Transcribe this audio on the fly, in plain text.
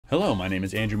Hello, my name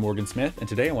is Andrew Morgan Smith, and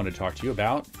today I want to talk to you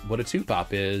about what a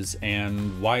two-pop is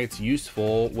and why it's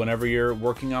useful whenever you're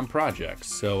working on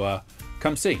projects. So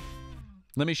come see.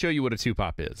 Let me show you what a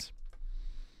two-pop is.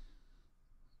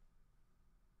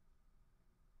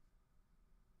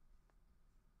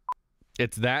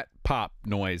 It's that pop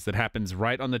noise that happens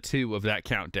right on the two of that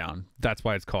countdown. That's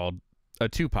why it's called a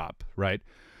two-pop, right?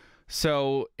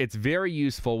 So it's very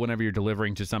useful whenever you're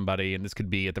delivering to somebody, and this could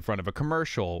be at the front of a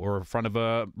commercial or in front of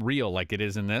a reel like it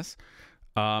is in this,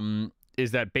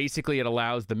 is that basically it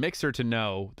allows the mixer to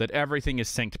know that everything is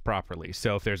synced properly.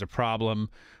 So if there's a problem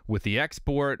with the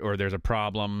export or there's a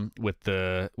problem with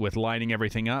lining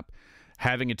everything up,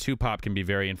 having a two-pop can be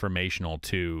very informational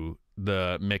to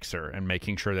the mixer and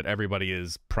making sure that everybody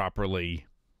is properly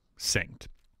synced.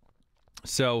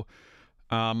 So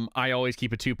I always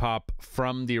keep a two-pop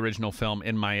from the original film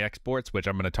in my exports, which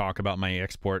I'm going to talk about my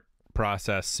export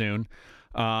process soon.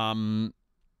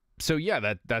 So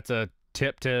yeah, that's a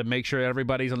tip to make sure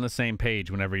everybody's on the same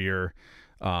page whenever you're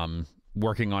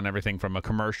working on everything from a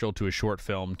commercial to a short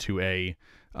film to a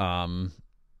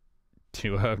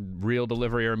real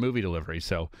delivery or a movie delivery.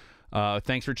 So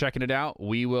thanks for checking it out.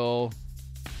 We will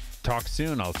talk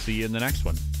soon. I'll see you in the next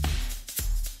one.